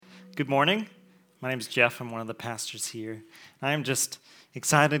Good morning. My name is Jeff. I'm one of the pastors here. I'm just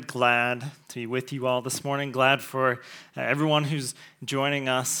excited, glad to be with you all this morning. Glad for everyone who's joining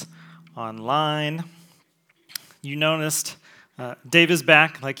us online. You noticed Dave is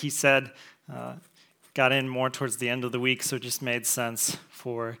back, like he said, got in more towards the end of the week, so it just made sense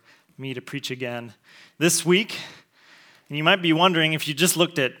for me to preach again this week. And you might be wondering if you just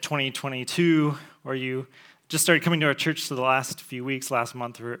looked at 2022 or you just started coming to our church for the last few weeks, last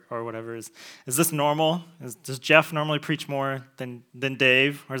month or whatever. Is this normal? Does Jeff normally preach more than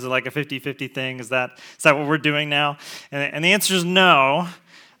Dave? Or is it like a 50-50 thing? Is that what we're doing now? And the answer is no.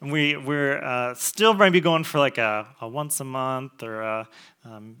 And we're still maybe going for like a once a month or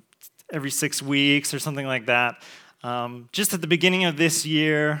every 6 weeks or something like that. Just at the beginning of this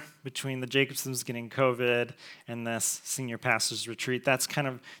year, between the Jacobsons getting COVID and this senior pastors retreat, that's kind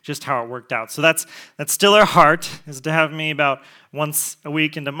of just how it worked out. So that's still our heart, is to have me about once a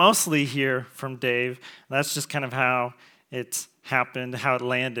week and to mostly hear from Dave. That's just kind of how it happened, how it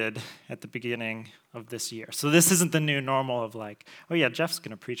landed at the beginning of this year. So this isn't the new normal of like, oh yeah, Jeff's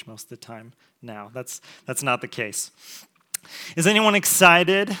going to preach most of the time now. That's not the case. Is anyone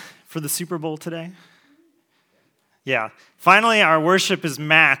excited for the Super Bowl today? Yeah, finally our worship is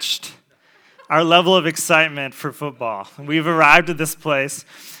matched our level of excitement for football. We've arrived at this place,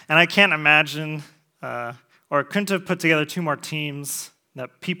 and I can't imagine or couldn't have put together two more teams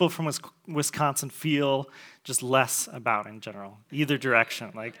that people from Wisconsin feel just less about in general, either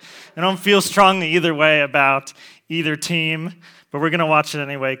direction. Like, I don't feel strongly either way about either team, but we're going to watch it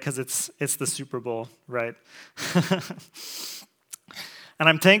anyway because it's the Super Bowl, right? And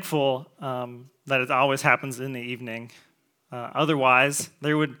I'm thankful that it always happens in the evening. Otherwise,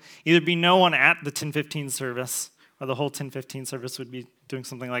 there would either be no one at the 10:15 service, or the whole 10:15 service would be doing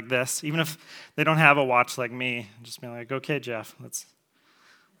something like this. Even if they don't have a watch like me, just be like, okay, Jeff, let's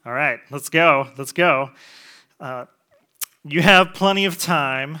go. You have plenty of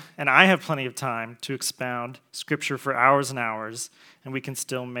time, and I have plenty of time to expound Scripture for hours and hours, and we can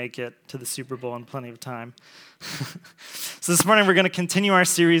still make it to the Super Bowl in plenty of time. So this morning we're going to continue our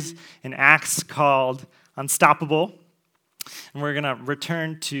series in Acts called Unstoppable, and we're going to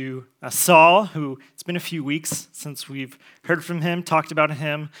return to Saul, who it's been a few weeks since we've heard from him, talked about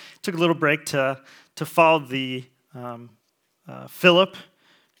him, took a little break to follow the Philip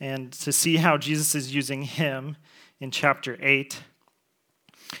and to see how Jesus is using him in chapter 8.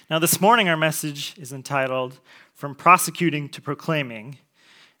 Now this morning our message is entitled From Prosecuting to Proclaiming,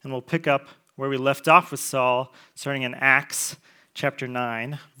 and we'll pick up where we left off with Saul, starting in Acts chapter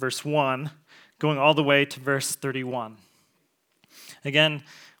 9, verse 1, going all the way to verse 31. Again,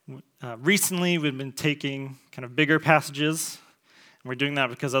 recently we've been taking kind of bigger passages, and we're doing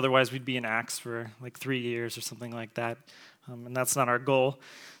that because otherwise we'd be in Acts for like 3 years or something like that, and that's not our goal.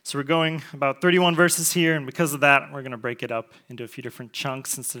 So we're going about 31 verses here, and because of that, we're going to break it up into a few different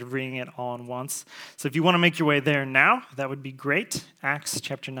chunks instead of reading it all in once. So if you want to make your way there now, that would be great. Acts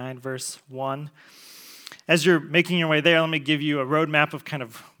chapter 9, verse 1. As you're making your way there, let me give you a roadmap of kind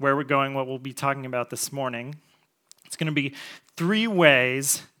of where we're going, what we'll be talking about this morning. It's going to be 3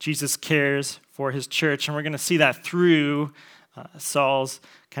 ways Jesus cares for his church, and we're going to see that through Saul's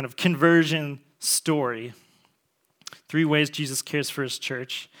kind of conversion story. 3 ways Jesus cares for his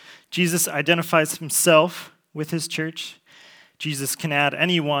church. Jesus identifies himself with his church. Jesus can add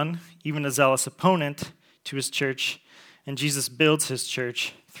anyone, even a zealous opponent, to his church. And Jesus builds his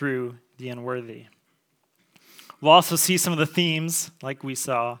church through the unworthy. We'll also see some of the themes, like we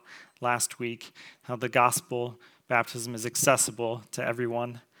saw last week, how the gospel baptism is accessible to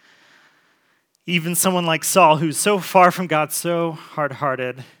everyone. Even someone like Saul, who's so far from God, so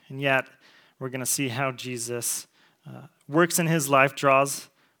hard-hearted, and yet we're going to see how Jesus works in his life, draws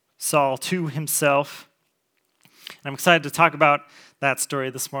Saul to himself. And I'm excited to talk about that story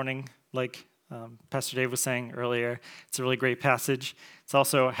this morning. Like Pastor Dave was saying earlier, it's a really great passage. It's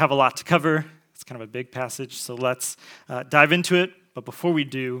also have a lot to cover. It's kind of a big passage, so let's dive into it. But before we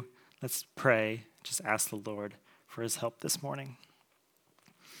do, let's pray. Just ask the Lord for his help this morning.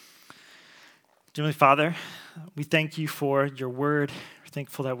 Dear Father, we thank you for your word. We're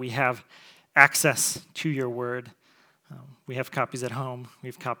thankful that we have access to your word. We have copies at home. We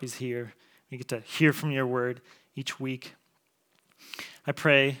have copies here. We get to hear from your word each week. I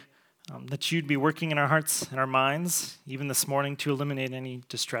pray that you'd be working in our hearts and our minds, even this morning, to eliminate any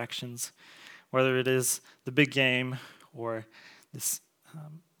distractions, whether it is the big game or this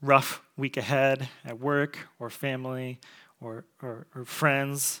rough week ahead at work or family or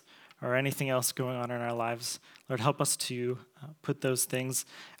friends or anything else going on in our lives. Lord, help us to put those things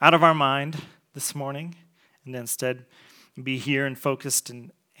out of our mind this morning and instead be here and focused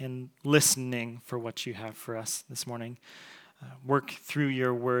in listening for what you have for us this morning. Work through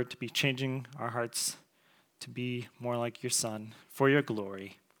your word to be changing our hearts to be more like your Son for your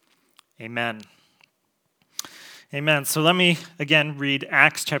glory. Amen. Amen. So let me again read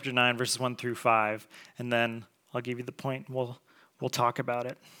Acts chapter 9, verses 1 through 5, and then I'll give you the point. We'll talk about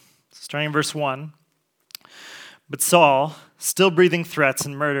it. So starting in verse 1. But Saul, still breathing threats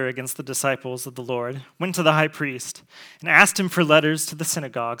and murder against the disciples of the Lord, went to the high priest and asked him for letters to the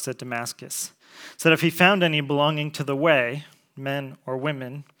synagogues at Damascus, so that if he found any belonging to the way, men or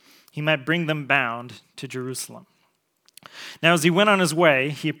women, he might bring them bound to Jerusalem. Now as he went on his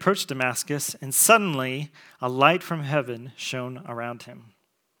way, he approached Damascus, and suddenly a light from heaven shone around him.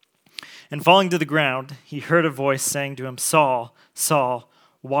 And falling to the ground, he heard a voice saying to him, Saul, Saul,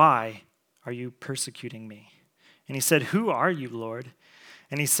 why are you persecuting me? And he said, Who are you, Lord?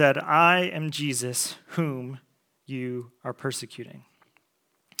 And he said, I am Jesus, whom you are persecuting.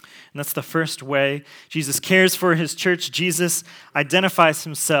 And that's the first way Jesus cares for his church. Jesus identifies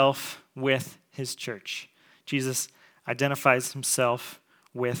himself with his church. Jesus identifies himself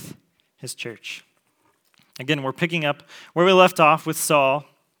with his church. Again, we're picking up where we left off with Saul.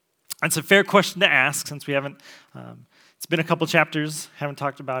 It's a fair question to ask since we haven't, it's been a couple chapters, haven't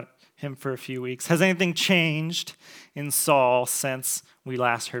talked about him for a few weeks. Has anything changed in Saul since we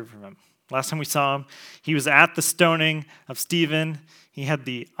last heard from him? Last time we saw him, he was at the stoning of Stephen. He had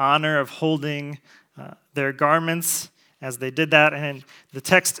the honor of holding their garments as they did that. And the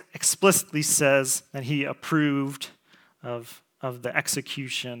text explicitly says that he approved of the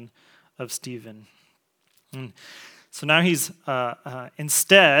execution of Stephen. And so now he's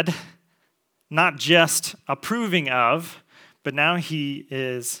instead not just approving of, but now he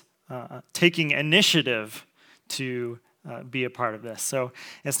is taking initiative to be a part of this. So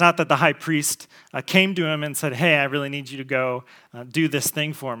it's not that the high priest came to him and said, hey, I really need you to go do this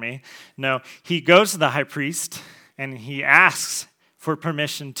thing for me. No, he goes to the high priest and he asks for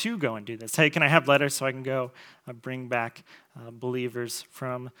permission to go and do this. Hey, can I have letters so I can go bring back believers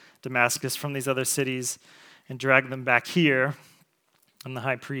from Damascus, from these other cities, and drag them back here? And the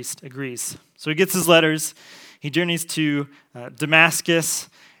high priest agrees. So he gets his letters. He journeys to Damascus.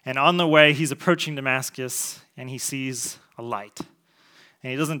 And on the way, he's approaching Damascus, and he sees a light.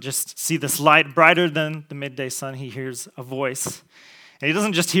 And he doesn't just see this light brighter than the midday sun. He hears a voice. And he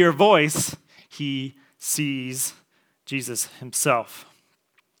doesn't just hear a voice. He sees Jesus himself.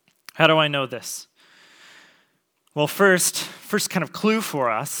 How do I know this? Well, first kind of clue for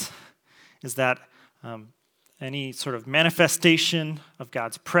us is that any sort of manifestation of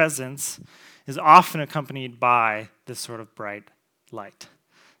God's presence is often accompanied by this sort of bright light.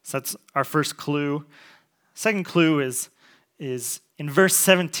 So that's our first clue. Second clue is in verse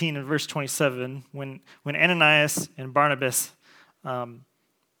 17 and verse 27, when Ananias and Barnabas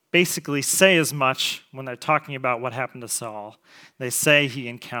basically say as much when they're talking about what happened to Saul. They say he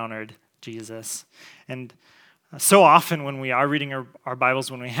encountered Jesus. And so often when we are reading our Bibles,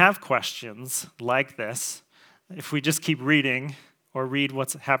 when we have questions like this, if we just keep reading or read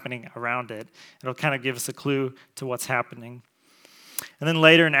what's happening around it, it'll kind of give us a clue to what's happening. And then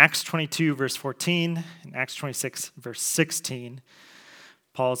later in Acts 22, verse 14, and Acts 26, verse 16,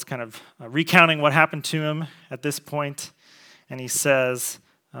 Paul's kind of recounting what happened to him at this point, and he says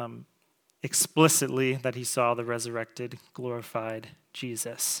explicitly that he saw the resurrected, glorified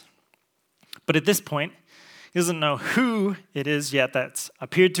Jesus. But at this point, he doesn't know who it is yet that's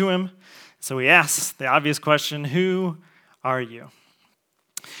appeared to him, so he asks the obvious question, who are you?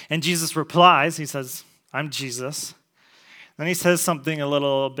 And Jesus replies, he says, I'm Jesus. Then he says something a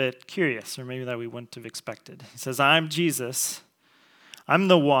little bit curious, or maybe that we wouldn't have expected. He says, I'm Jesus. I'm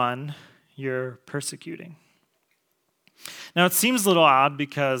the one you're persecuting. Now, it seems a little odd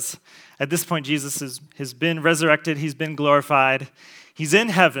because at this point, Jesus has been resurrected. He's been glorified. He's in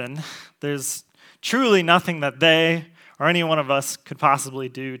heaven. There's truly nothing that they or any one of us could possibly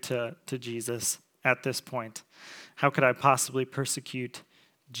do to Jesus at this point. How could I possibly persecute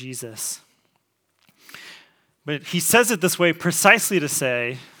Jesus? But he says it this way precisely to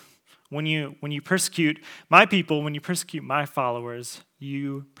say, when you persecute my people, when you persecute my followers,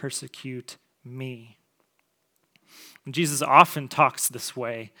 you persecute me. And Jesus often talks this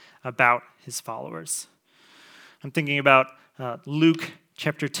way about his followers. I'm thinking about Luke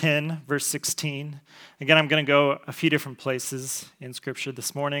chapter 10, verse 16. Again, I'm going to go a few different places in Scripture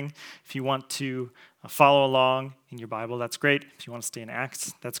this morning. If you want to follow along in your Bible, that's great. If you want to stay in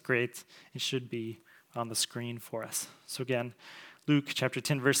Acts, that's great. It should be on the screen for us. So again, Luke chapter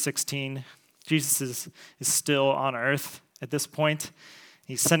 10, verse 16. Jesus is still on earth at this point.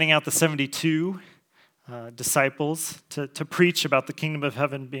 He's sending out the 72 disciples to preach about the kingdom of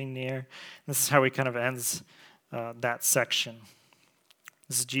heaven being near. This is how he kind of ends that section.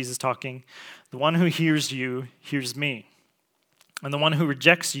 This is Jesus talking. The one who hears you hears me, and the one who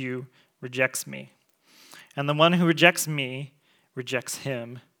rejects you rejects me, and the one who rejects me rejects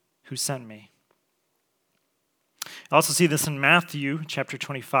him who sent me. I also see this in Matthew chapter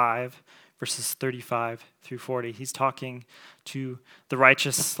 25, verses 35 through 40. He's talking to the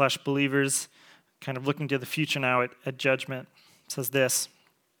righteous/believers, kind of looking to the future now at judgment. It says this,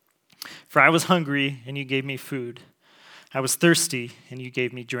 "For I was hungry, and you gave me food. I was thirsty, and you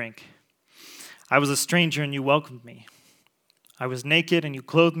gave me drink. I was a stranger, and you welcomed me. I was naked, and you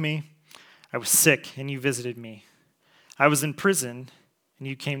clothed me. I was sick, and you visited me. I was in prison, and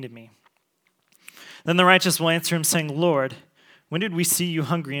you came to me." Then the righteous will answer him, saying, "Lord, when did we see you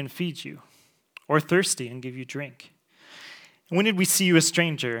hungry and feed you, or thirsty and give you drink? And when did we see you a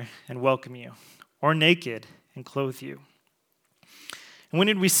stranger and welcome you, or naked and clothe you? And when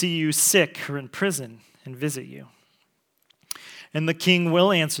did we see you sick or in prison and visit you?" And the king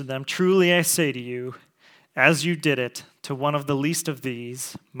will answer them, "Truly I say to you, as you did it to one of the least of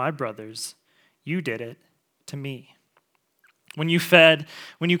these, my brothers, you did it to me. When you fed,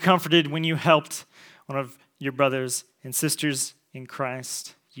 when you comforted, when you helped one of your brothers and sisters in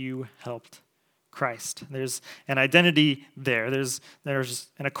Christ, you helped Christ." There's an identity there. There's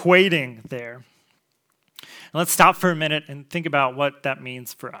an equating there. And let's stop for a minute and think about what that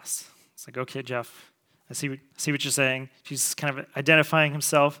means for us. It's like, okay, Jeff, I see what you're saying. Jesus is kind of identifying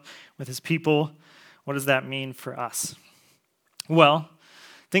himself with his people. What does that mean for us? Well,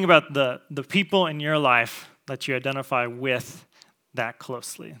 think about the people in your life that you identify with that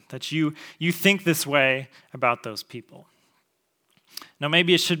closely, that you think this way about those people. Now,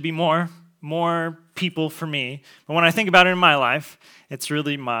 maybe it should be more people for me, but when I think about it in my life, it's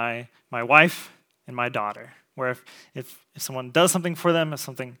really my wife and my daughter, where if someone does something for them, if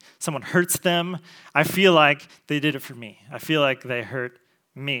someone hurts them, I feel like they did it for me. I feel like they hurt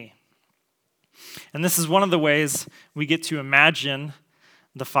me. And this is one of the ways we get to imagine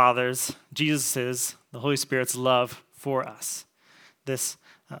the Father's, Jesus', the Holy Spirit's love for us. This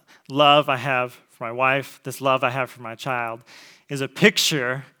love I have for my wife, this love I have for my child, is a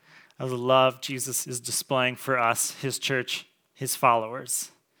picture of the love Jesus is displaying for us, his church, his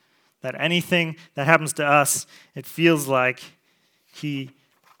followers. That anything that happens to us, it feels like he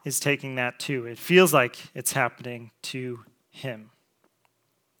is taking that too. It feels like it's happening to him.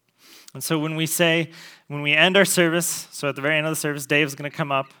 And so when we end our service, so at the very end of the service, Dave's going to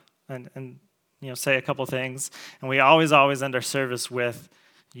come up and say a couple things. And we always end our service with,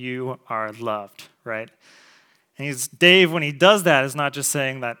 "You are loved," right? And Dave, when he does that, is not just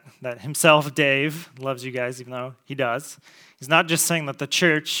saying that himself, Dave, loves you guys, even though he does. He's not just saying that the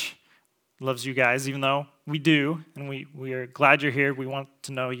church loves you guys, even though we do, and we are glad you're here. We want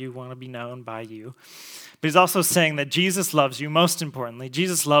to know you, want to be known by you. But he's also saying that Jesus loves you, most importantly.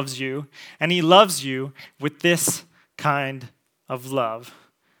 Jesus loves you, and he loves you with this kind of love,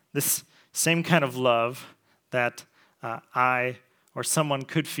 this same kind of love that I or someone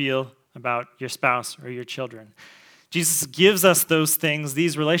could feel about your spouse or your children. Jesus gives us those things,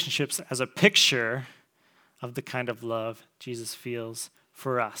 these relationships, as a picture of the kind of love Jesus feels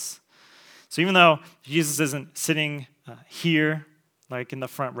for us. So even though Jesus isn't sitting here, like in the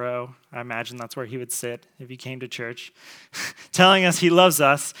front row, I imagine that's where he would sit if he came to church, telling us he loves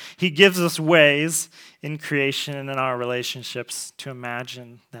us, he gives us ways in creation and in our relationships to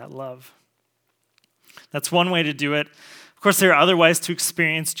imagine that love. That's one way to do it. Of course, there are other ways to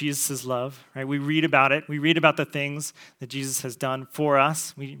experience Jesus' love, right? We read about it. We read about the things that Jesus has done for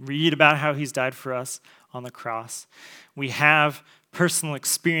us. We read about how he's died for us on the cross. We have personal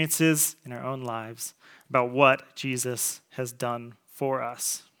experiences in our own lives about what Jesus has done for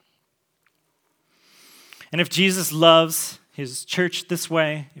us. And if Jesus loves his church this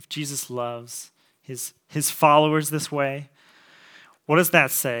way, if Jesus loves his followers this way, what does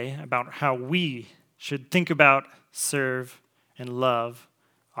that say about how we should think about, serve, and love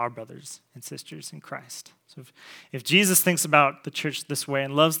our brothers and sisters in Christ? So if Jesus thinks about the church this way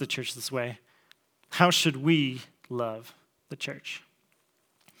and loves the church this way, how should we love the church?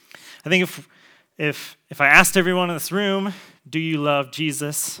 I think if I asked everyone in this room, do you love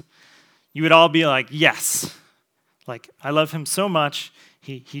Jesus? You would all be like, yes. Like, I love him so much.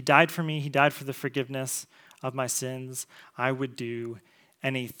 He died for me. He died for the forgiveness of my sins. I would do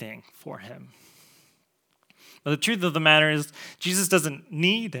anything for him. But the truth of the matter is, Jesus doesn't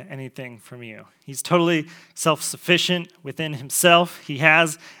need anything from you. He's totally self-sufficient within himself. He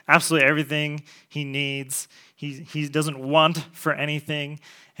has absolutely everything he needs. He doesn't want for anything,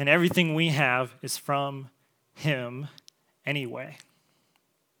 and everything we have is from him anyway.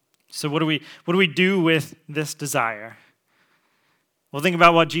 So what do we do with this desire? Well, think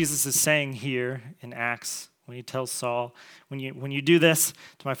about what Jesus is saying here in Acts when he tells Saul, when you do this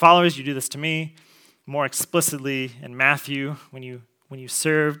to my followers, you do this to me. More explicitly in Matthew, when you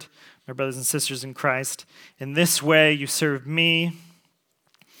served my brothers and sisters in Christ, in this way you serve me.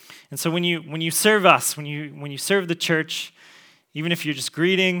 And so when you serve us, when you serve the church, even if you're just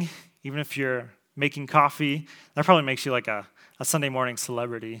greeting, even if you're making coffee, that probably makes you like a Sunday morning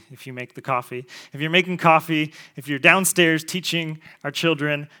celebrity if you make the coffee. If you're making coffee, if you're downstairs teaching our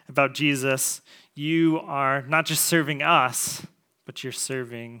children about Jesus, you are not just serving us, but you're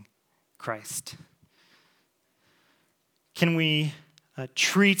serving Christ. Can we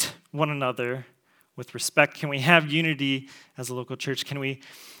treat one another with respect? Can we have unity as a local church? Can we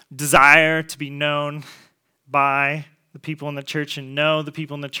desire to be known by the people in the church and know the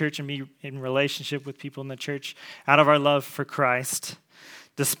people in the church and be in relationship with people in the church out of our love for Christ,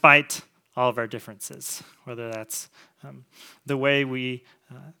 despite all of our differences, whether that's the way we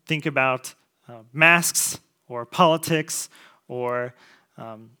think about masks or politics or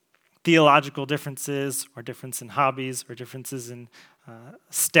theological differences or difference in hobbies or differences in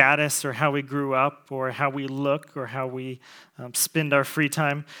status or how we grew up or how we look or how we spend our free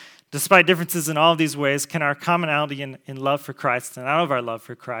time. Despite differences in all of these ways, can our commonality in love for Christ and out of our love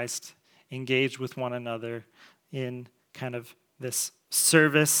for Christ engage with one another in kind of this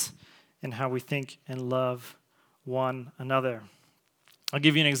service and how we think and love one another? I'll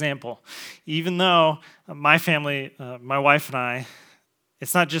give you an example. Even though my family, my wife and I,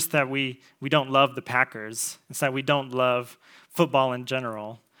 it's not just that we don't love the Packers, it's that we don't love football in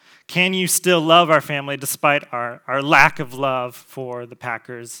general. Can you still love our family despite our lack of love for the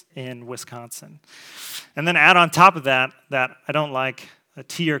Packers in Wisconsin? And then add on top of that I don't like a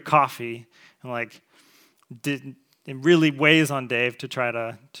tea or coffee, and it really weighs on Dave to try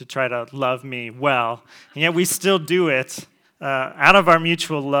to love me well, and yet we still do it out of our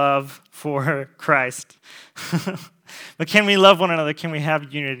mutual love for Christ. But can we love one another? Can we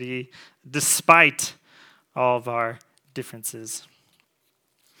have unity despite all of our differences?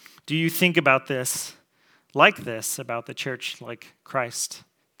 Do you think about this about the church, like Christ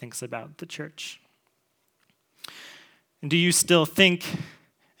thinks about the church? And do you still think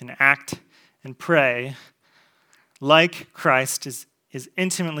and act and pray like Christ is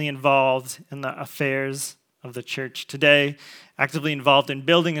intimately involved in the affairs of the church today, actively involved in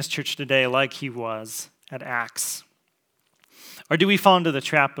building his church today like he was at Acts? Or do we fall into the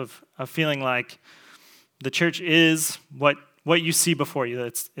trap of feeling like the church is what you see before you?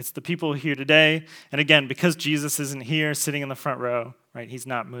 It's the people here today. And again, because Jesus isn't here sitting in the front row, right? He's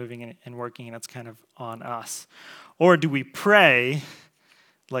not moving and working, and it's kind of on us. Or do we pray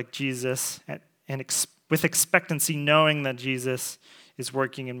like Jesus with expectancy, knowing that Jesus is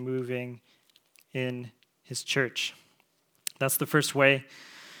working and moving in his church? That's the first way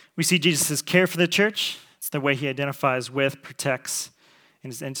we see Jesus' care for the church. It's the way he identifies with, protects,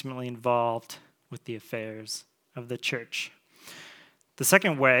 and is intimately involved with the affairs of the church. The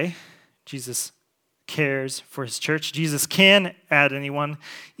second way Jesus cares for his church, Jesus can add anyone,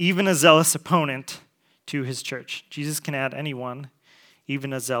 even a zealous opponent, to his church. Jesus can add anyone,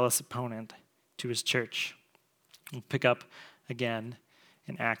 even a zealous opponent, to his church. We'll pick up again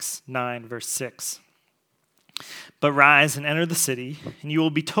in Acts 9, verse 6. But rise and enter the city, and you will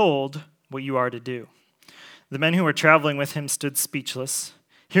be told what you are to do. The men who were traveling with him stood speechless,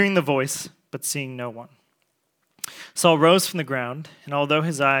 hearing the voice, but seeing no one. Saul rose from the ground, and although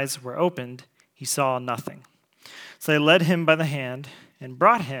his eyes were opened, he saw nothing. So they led him by the hand and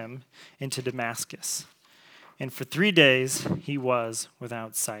brought him into Damascus. And for 3 days he was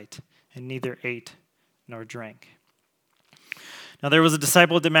without sight, and neither ate nor drank. Now there was a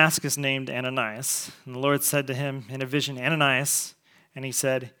disciple of Damascus named Ananias, and the Lord said to him in a vision, Ananias, and he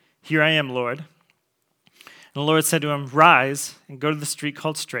said, Here I am, Lord. And the Lord said to him, Rise and go to the street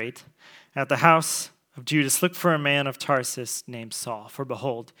called Straight. At the house of Judas, look for a man of Tarsus named Saul, for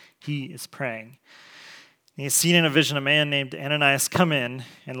behold, he is praying. And he has seen in a vision a man named Ananias come in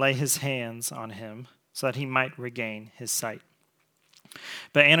and lay his hands on him so that he might regain his sight.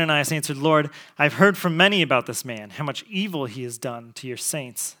 But Ananias answered, Lord, I've heard from many about this man, how much evil he has done to your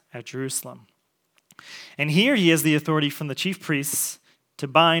saints at Jerusalem. And here he has the authority from the chief priests to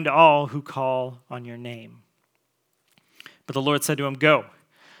bind all who call on your name. But the Lord said to him, Go,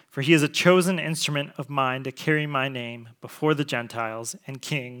 for he is a chosen instrument of mine to carry my name before the Gentiles and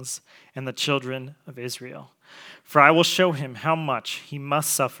kings and the children of Israel. For I will show him how much he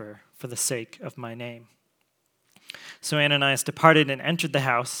must suffer for the sake of my name. So Ananias departed and entered the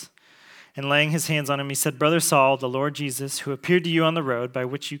house, and laying his hands on him, he said, Brother Saul, the Lord Jesus, who appeared to you on the road by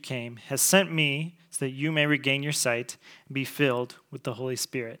which you came, has sent me so that you may regain your sight and be filled with the Holy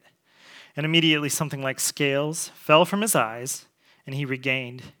Spirit. And immediately something like scales fell from his eyes, and he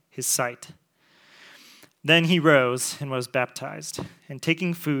regained his sight. Then he rose and was baptized, and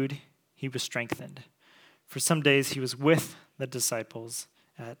taking food, he was strengthened. For some days he was with the disciples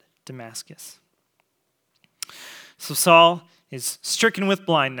at Damascus. So Saul is stricken with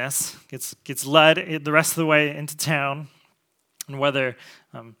blindness, gets led the rest of the way into town, and whether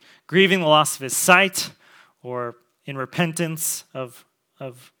grieving the loss of his sight or in repentance of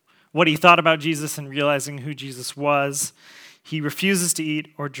what he thought about Jesus and realizing who Jesus was, he refuses to eat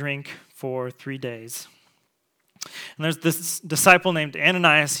or drink for 3 days. And there's this disciple named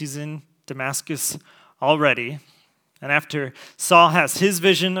Ananias. He's in Damascus already. And after Saul has his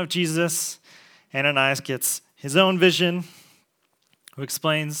vision of Jesus, Ananias gets his own vision, who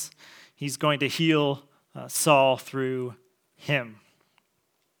explains he's going to heal Saul through him.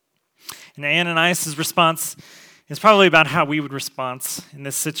 And Ananias' response is probably about how we would respond in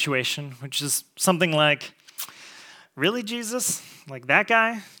this situation, which is something like, really, Jesus? Like that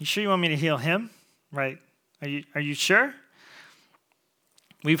guy? You sure you want me to heal him? Right? Are you sure?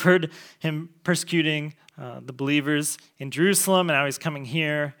 We've heard him persecuting the believers in Jerusalem, and now he's coming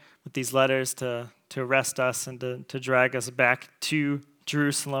here with these letters to arrest us and to drag us back to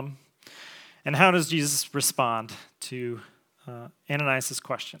Jerusalem. And how does Jesus respond to Ananias'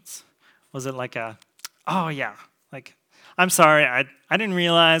 questions? Was it like oh yeah, like, I'm sorry, I didn't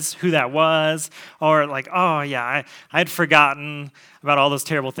realize who that was, or like, oh yeah, I had forgotten about all those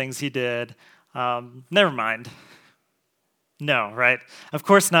terrible things he did. Never mind. No, right? Of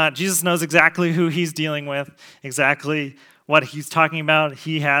course not. Jesus knows exactly who he's dealing with, exactly what he's talking about.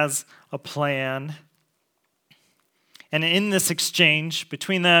 He has a plan. And in this exchange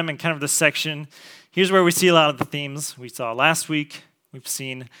between them and kind of this section, here's where we see a lot of the themes we saw last week. We've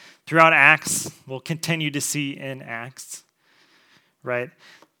seen throughout Acts. We'll continue to see in Acts, right?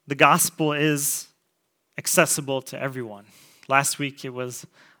 The gospel is accessible to everyone. Last week it was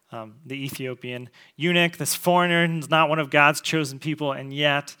the Ethiopian eunuch, this foreigner, who's not one of God's chosen people, and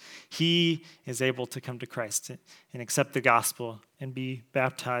yet he is able to come to Christ and accept the gospel and be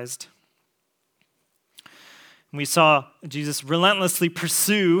baptized. And we saw Jesus relentlessly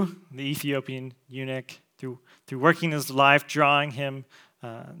pursue the Ethiopian eunuch through working his life, drawing him,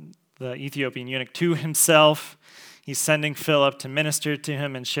 the Ethiopian eunuch, to himself. He's sending Philip to minister to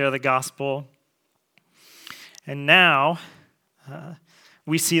him and share the gospel. And now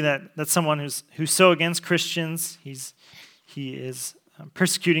we see that someone who's so against Christians, he is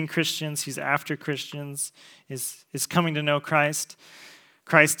persecuting Christians, he's after Christians, is coming to know Christ.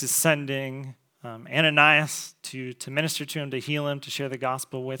 Christ is sending Ananias to minister to him, to heal him, to share the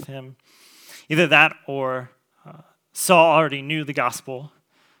gospel with him. Either that or Saul already knew the gospel.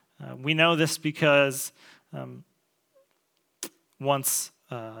 We know this because once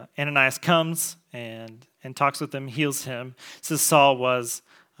Ananias comes and talks with him, heals him, it says Saul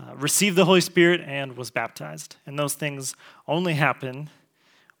received the Holy Spirit and was baptized. And those things only happen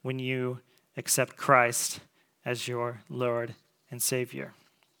when you accept Christ as your Lord and Savior.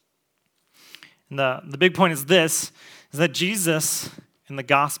 And the big point is that Jesus and the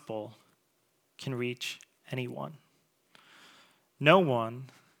gospel can reach anyone. No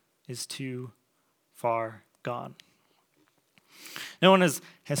one is too far gone. No one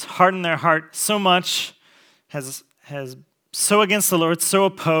has hardened their heart so much, has so against the Lord, so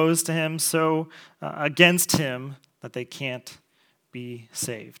opposed to him, so against him that they can't be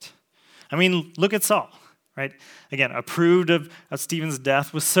saved. I mean, look at Saul, right? Again, approved of Stephen's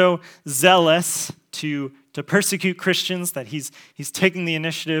death, was so zealous to persecute Christians that he's taking the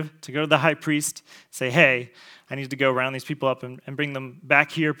initiative to go to the high priest, say, hey, I need to go round these people up and bring them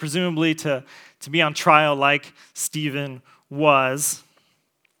back here, presumably to be on trial like Stephen was.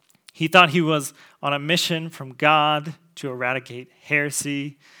 He thought he was on a mission from God to eradicate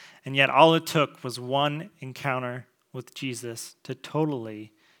heresy, and yet all it took was one encounter with Jesus to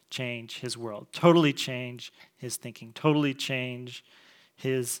totally change his world, totally change his thinking, totally change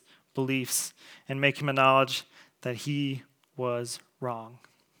his beliefs, and make him acknowledge that he was wrong.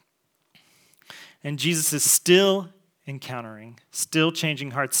 And Jesus is still encountering, still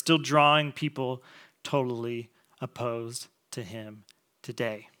changing hearts, still drawing people totally opposed to him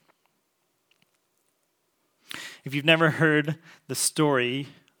today. If you've never heard the story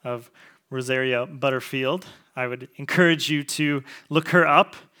of Rosaria Butterfield, I would encourage you to look her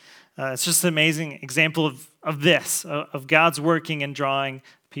up. It's just an amazing example of this, of God's working and drawing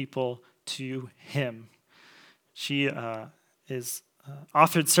people to him. She is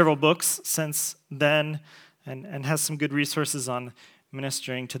authored several books since then and has some good resources on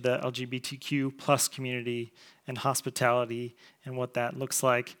ministering to the LGBTQ plus community and hospitality and what that looks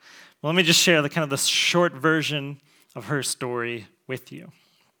like. Well, let me just share the short version of her story with you.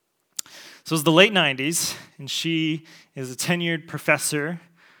 So it was the late 90s, and she is a tenured professor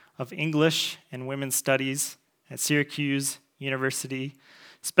of English and women's studies at Syracuse University,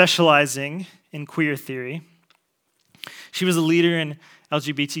 specializing in queer theory. She was a leader in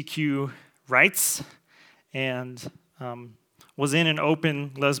LGBTQ rights and was in an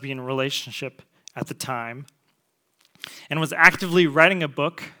open lesbian relationship at the time, and was actively writing a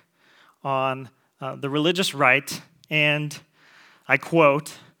book on the religious right and, I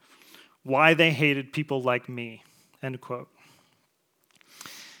quote, why they hated people like me, end quote.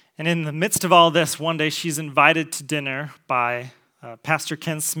 And in the midst of all this, one day she's invited to dinner by Pastor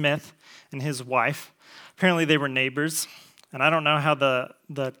Ken Smith and his wife. Apparently they were neighbors, and I don't know how the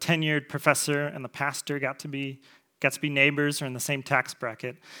tenured professor and the pastor got to be neighbors or in the same tax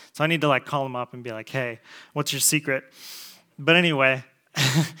bracket. So I need to call them up and be like, hey, what's your secret? But anyway,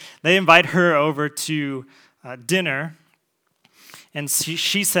 they invite her over to dinner, and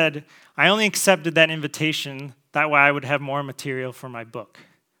she said, I only accepted that invitation, that way I would have more material for my book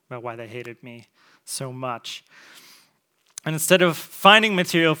about why they hated me so much. And instead of finding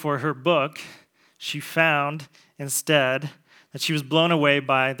material for her book, she found instead that she was blown away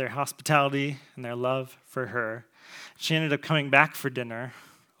by their hospitality and their love for her. She ended up coming back for dinner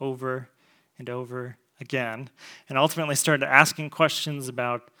over and over again, and ultimately started asking questions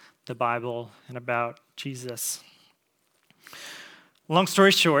about the Bible and about Jesus. Long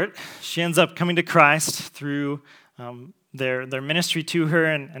story short, she ends up coming to Christ through their ministry to her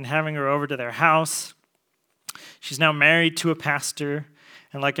and having her over to their house. She's now married to a pastor,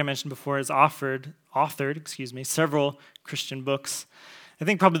 and like I mentioned before, has authored several Christian books. I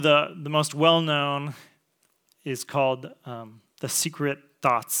think probably the most well-known is called The Secret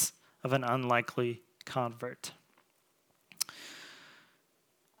Thoughts of an Unlikely Convert.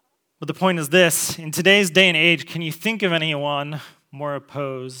 But the point is this: in today's day and age, can you think of anyone more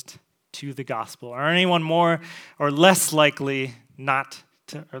opposed to the gospel, or anyone more or less likely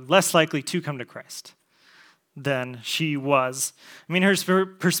to come to Christ than she was? I mean, her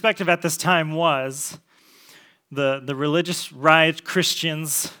perspective at this time was the religious right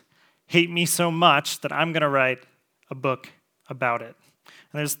Christians hate me so much that I'm going to write a book about it.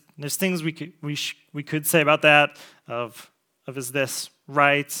 And there's things we could say about that of is this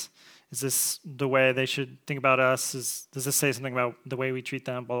right? Is this the way they should think about us? Does this say something about the way we treat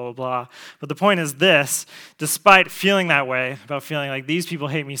them? Blah, blah, blah. But the point is this: despite feeling that way, about feeling like these people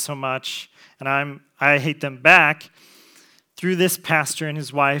hate me so much and I hate them back, through this pastor and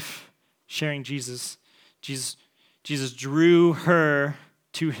his wife sharing Jesus drew her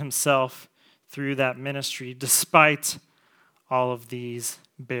to himself through that ministry, despite all of these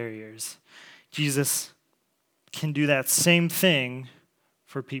barriers. Jesus can do that same thing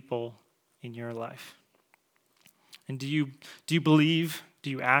for people in your life. And do you believe? Do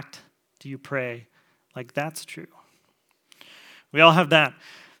you act? Do you pray like that's true? We all have that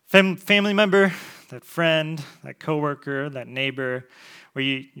family member, that friend, that coworker, that neighbor, where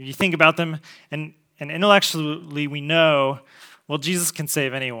you think about them, and intellectually we know, well, Jesus can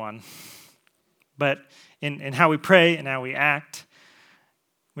save anyone. But in how we pray and how we act,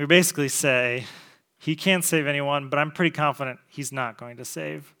 we basically say, he can't save anyone, but I'm pretty confident he's not going to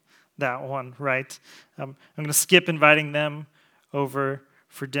save that one, right? I'm going to skip inviting them over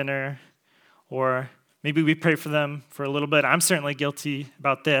for dinner, or maybe we pray for them for a little bit. I'm certainly guilty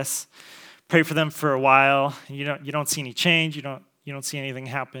about this. Pray for them for a while. You don't see any change. You don't see anything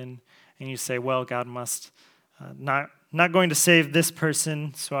happen, and you say, well, God must not going to save this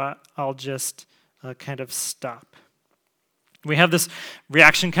person, so I'll just kind of stop. We have this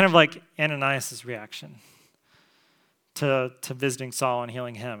reaction, kind of like Ananias' reaction to visiting Saul and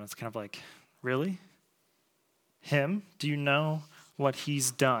healing him. It's kind of like, really? Him? Do you know what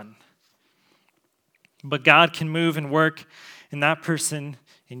he's done? But God can move and work in that person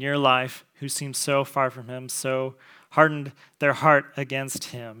in your life who seems so far from him, so hardened their heart against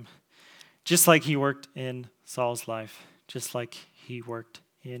him, just like he worked in Saul's life, just like he worked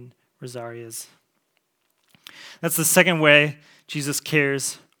in Rosaria's. That's the second way Jesus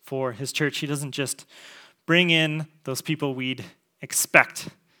cares for his church. He doesn't just bring in those people we'd expect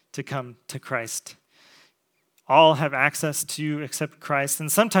to come to Christ. All have access to accept Christ,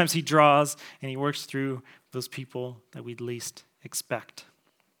 and sometimes he draws and he works through those people that we'd least expect.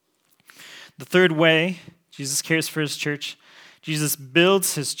 The third way Jesus cares for his church, Jesus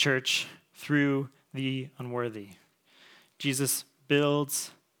builds his church through the unworthy. Jesus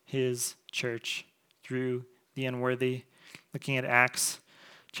builds his church through the unworthy. Looking at Acts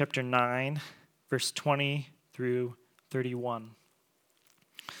chapter 9, verse 20 through 31.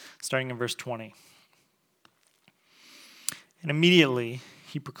 Starting in verse 20. And immediately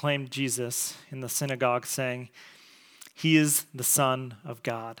he proclaimed Jesus in the synagogue, saying, "He is the Son of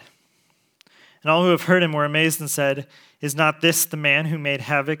God." And all who have heard him were amazed and said, "Is not this the man who made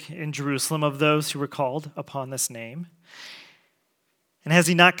havoc in Jerusalem of those who were called upon this name? And has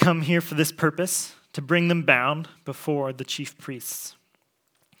he not come here for this purpose, to bring them bound before the chief priests?"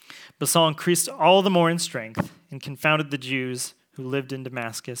 But Saul increased all the more in strength and confounded the Jews who lived in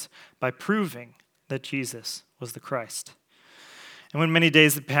Damascus by proving that Jesus was the Christ. And when many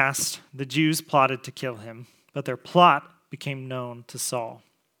days had passed, the Jews plotted to kill him, but their plot became known to Saul.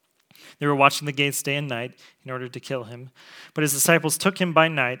 They were watching the gates day and night in order to kill him, but his disciples took him by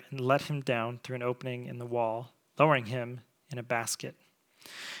night and let him down through an opening in the wall, lowering him in a basket.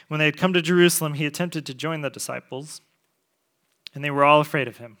 When they had come to Jerusalem, he attempted to join the disciples, and they were all afraid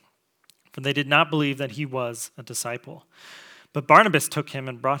of him, for they did not believe that he was a disciple. But Barnabas took him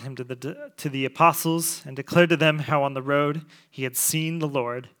and brought him to the apostles and declared to them how on the road he had seen the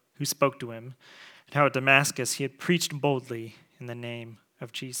Lord who spoke to him, and how at Damascus he had preached boldly in the name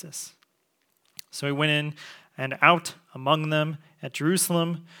of Jesus. So he went in and out among them at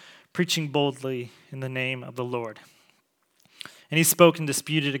Jerusalem, preaching boldly in the name of the Lord. And he spoke and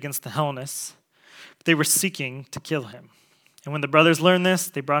disputed against the Hellenists, but they were seeking to kill him. And when the brothers learned this,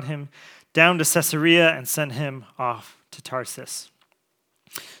 they brought him down to Caesarea and sent him off to Tarsus.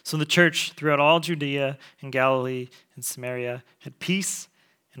 So the church throughout all Judea and Galilee and Samaria had peace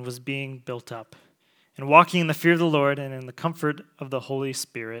and was being built up. And walking in the fear of the Lord and in the comfort of the Holy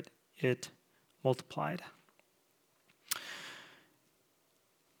Spirit, it multiplied.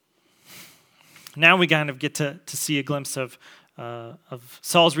 Now we kind of get to see a glimpse of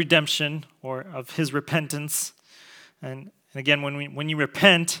Saul's redemption, or of his repentance. And again, when you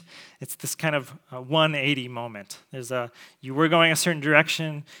repent, it's this kind of 180 moment. You were going a certain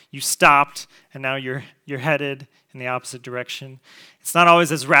direction, you stopped, and now you're headed in the opposite direction. It's not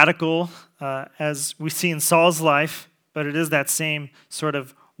always as radical as we see in Saul's life, but it is that same sort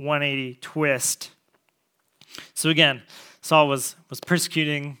of 180 twist. So again, Saul was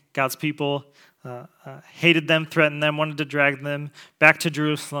persecuting God's people, hated them, threatened them, wanted to drag them back to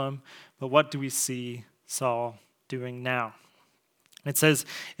Jerusalem. But what do we see Saul doing now? It says,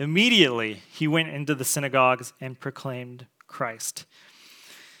 immediately he went into the synagogues and proclaimed Christ.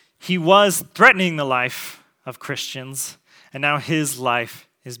 He was threatening the life of Christians, and now his life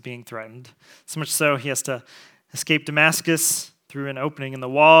is being threatened. So much so, he has to escape Damascus through an opening in the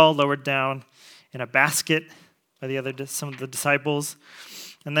wall, lowered down in a basket by some of the disciples.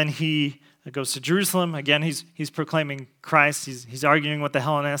 And then he goes to Jerusalem. Again, he's proclaiming Christ. He's arguing with the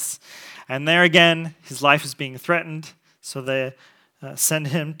Hellenists. And there again, his life is being threatened. So they send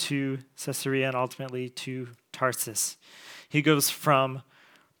him to Caesarea and ultimately to Tarsus. He goes from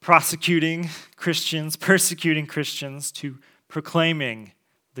persecuting Christians to proclaiming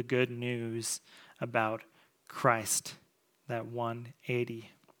the good news about Christ, that 180.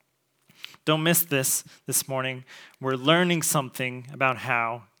 Don't miss this morning. We're learning something about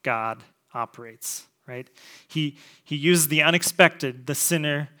how God operates, right? He uses the unexpected, the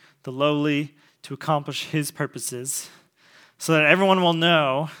sinner, the lowly, to accomplish his purposes, so that everyone will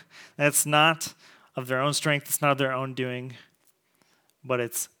know that it's not of their own strength, it's not of their own doing, but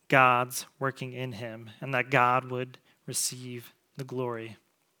it's God's working in him, and that God would receive the glory.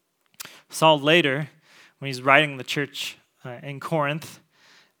 Saul later, when he's writing the church in Corinth,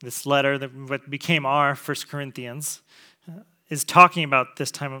 this letter that became our 1 Corinthians, is talking about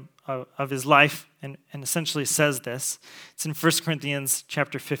this time of his life and essentially says this. It's in 1 Corinthians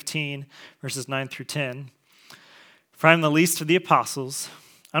chapter 15, verses 9 through 10. "For I am the least of the apostles,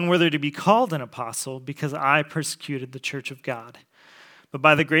 unworthy to be called an apostle, because I persecuted the church of God. But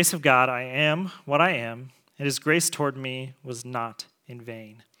by the grace of God I am what I am, and his grace toward me was not in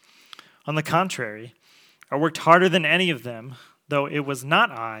vain. On the contrary, I worked harder than any of them, though it was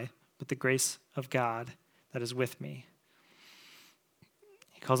not I, but the grace of God that is with me."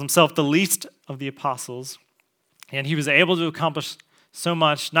 He calls himself the least of the apostles, and he was able to accomplish so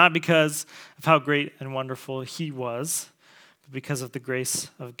much, not because of how great and wonderful he was, but because of the grace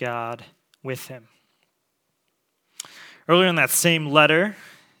of God with him. Earlier in that same letter,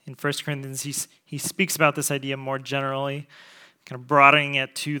 in 1 Corinthians, he speaks about this idea more generally, kind of broadening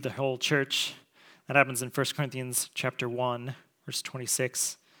it to the whole church. That happens in 1 Corinthians chapter 1, verse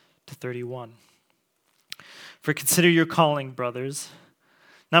 26 to 31. "For consider your calling, brothers.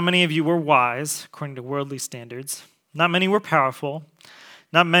 Not many of you were wise, according to worldly standards. Not many were powerful.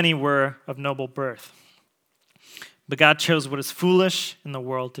 Not many were of noble birth. But God chose what is foolish in the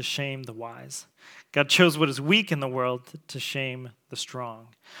world to shame the wise. God chose what is weak in the world to shame the strong.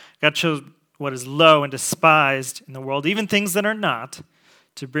 God chose what is low and despised in the world, even things that are not,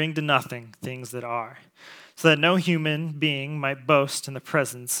 to bring to nothing things that are, so that no human being might boast in the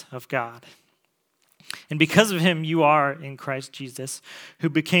presence of God. And because of him, you are in Christ Jesus, who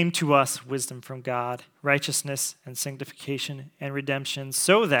became to us wisdom from God, righteousness and sanctification and redemption,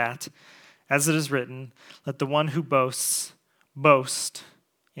 so that, as it is written, let the one who boasts, boast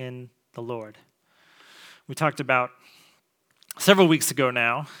in the Lord. We talked about several weeks ago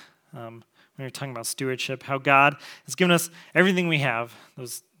now, when we were talking about stewardship, how God has given us everything we have,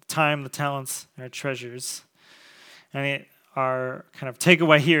 those time, the talents, our treasures. And our kind of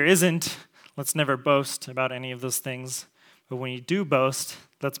takeaway here isn't, let's never boast about any of those things. But when you do boast,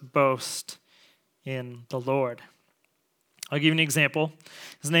 let's boast in the Lord. I'll give you an example.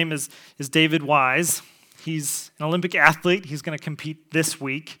 His name is David Wise. He's an Olympic athlete. He's going to compete this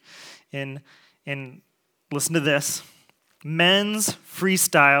week in, listen to this, men's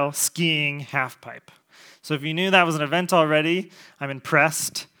freestyle skiing halfpipe. So if you knew that was an event already, I'm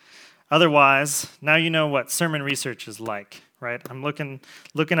impressed. Otherwise, now you know what sermon research is like. Right, I'm looking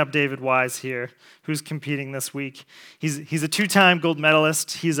up David Wise here, who's competing this week. He's a two-time gold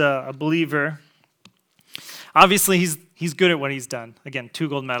medalist. He's a believer. Obviously, he's good at what he's done. Again, 2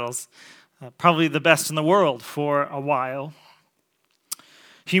 gold medals, probably the best in the world for a while.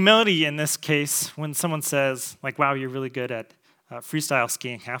 Humility in this case, when someone says, like, "Wow, you're really good at freestyle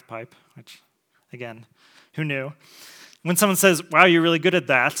skiing halfpipe," which, again, who knew? When someone says, "Wow, you're really good at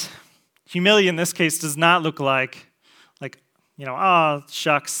that," humility in this case does not look like, oh,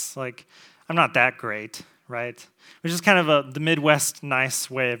 shucks, like, I'm not that great, right? Which is kind of the Midwest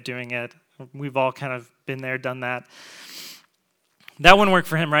nice way of doing it. We've all kind of been there, done that. That wouldn't work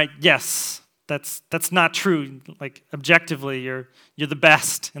for him, right? Yes, that's not true. Like, objectively, you're the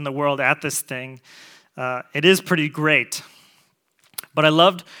best in the world at this thing. It is pretty great. But I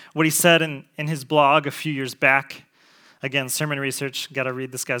loved what he said in his blog a few years back. Again, sermon research, got to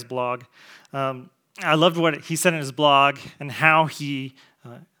read this guy's blog. I loved what he said in his blog and how he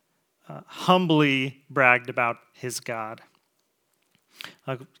humbly bragged about his God.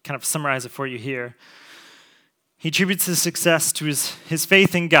 I'll kind of summarize it for you here. He attributes his success to his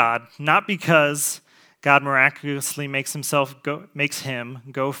faith in God, not because God miraculously makes him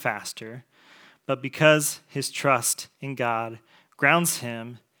go faster, but because his trust in God grounds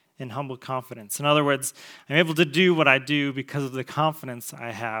him in humble confidence. In other words, I'm able to do what I do because of the confidence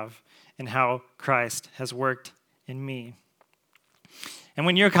I have in how Christ has worked in me. And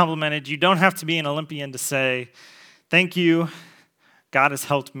when you're complimented, you don't have to be an Olympian to say, "Thank you, God has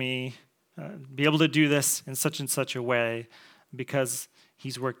helped me be able to do this in such and such a way because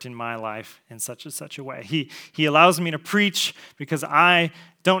he's worked in my life in such and such a way." He allows me to preach because I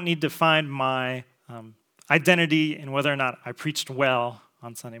don't need to find my identity in whether or not I preached well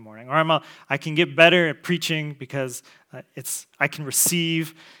on Sunday morning. Or I can get better at preaching because I can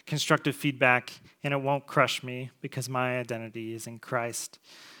receive constructive feedback and it won't crush me because my identity is in Christ,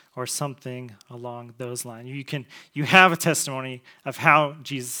 or something along those lines. You have a testimony of how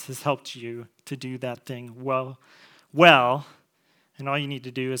Jesus has helped you to do that thing well, and all you need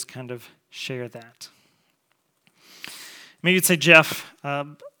to do is kind of share that. Maybe you'd say, "Jeff,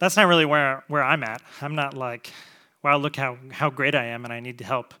 that's not really where I'm at. I'm not like, wow, look how great I am and I need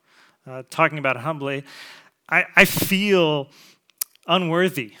help." Talking about it humbly, I feel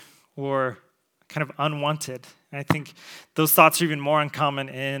unworthy or kind of unwanted. And I think those thoughts are even more uncommon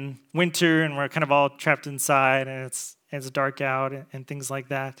in winter, and we're kind of all trapped inside and it's dark out and things like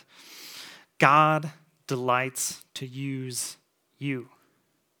that. God delights to use you.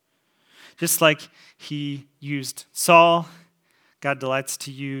 Just like he used Saul, God delights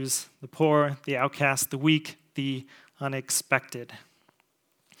to use the poor, the outcast, the weak, the unexpected.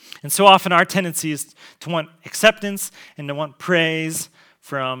 And so often our tendency is to want acceptance and to want praise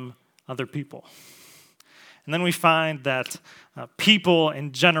from other people. And then we find that people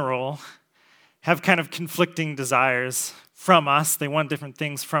in general have kind of conflicting desires from us. They want different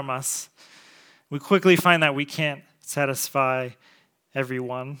things from us. We quickly find that we can't satisfy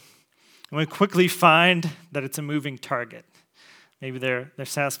everyone. And we quickly find that it's a moving target. Maybe they're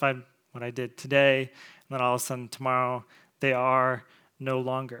satisfied with what I did today, and then all of a sudden tomorrow they are no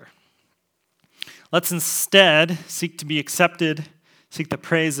longer. Let's instead seek to be accepted, seek the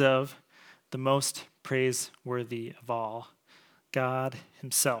praise of the most praiseworthy of all, God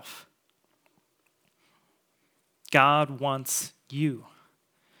himself. God wants you.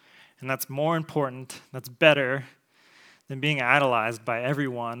 And that's more important, that's better than being idolized by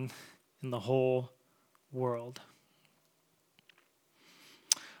everyone in the whole world.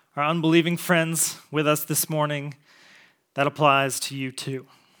 Our unbelieving friends with us this morning, that applies to you too.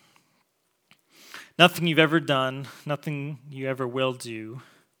 Nothing you've ever done, nothing you ever will do,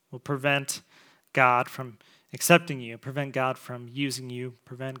 will prevent God from accepting you, prevent God from using you,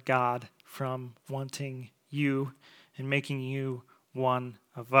 prevent God from wanting you and making you one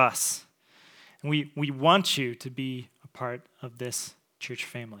of us. And we want you to be a part of this church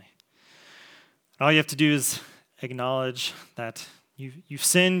family. And all you have to do is acknowledge that you've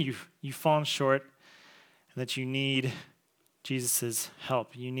sinned, you've fallen short, and that you need Jesus'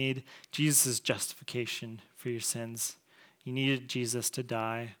 help. You need Jesus' justification for your sins. You needed Jesus to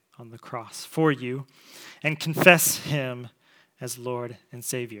die on the cross for you, and confess him as Lord and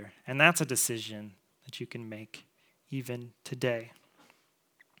Savior. And that's a decision that you can make even today.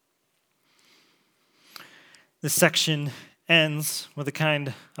 This section ends with a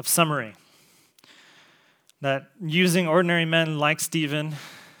kind of summary that using ordinary men like Stephen,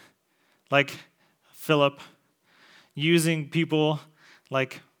 like Philip, using people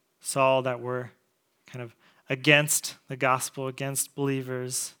like Saul that were kind of against the gospel, against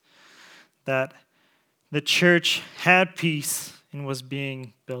believers, that the church had peace and was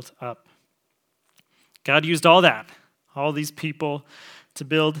being built up. God used all that, all these people, to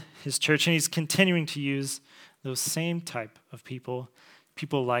build his church, and he's continuing to use those same type of people,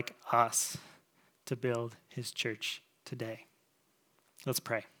 people like us, to build his church today. Let's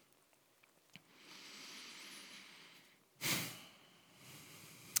pray.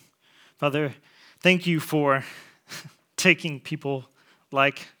 Father, thank you for taking people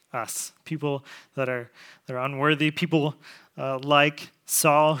like us, people that are unworthy, people like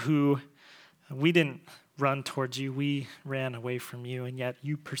Saul, who we didn't run towards you, we ran away from you, and yet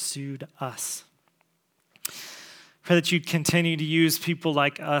you pursued us. Pray that you'd continue to use people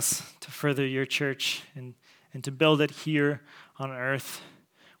like us to further your church and to build it here on earth.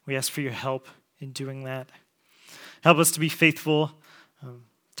 We ask for your help in doing that. Help us to be faithful,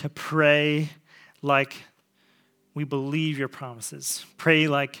 to pray like we believe your promises. Pray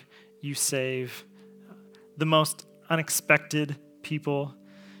like you save the most unexpected people.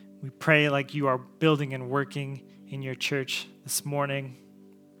 We pray like you are building and working in your church this morning.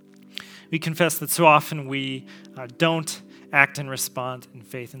 We confess that so often we don't act and respond in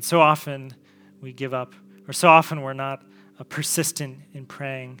faith, and so often we give up, or so often we're not persistent in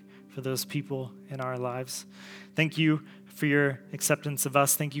praying for those people in our lives. Thank you for your acceptance of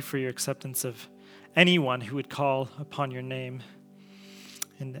us. Thank you for your acceptance of anyone who would call upon your name.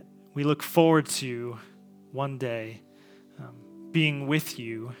 And we look forward to one day being with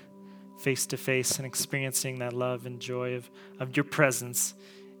you face to face and experiencing that love and joy of your presence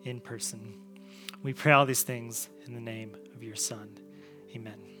in person. We pray all these things in the name of your Son.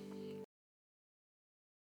 Amen.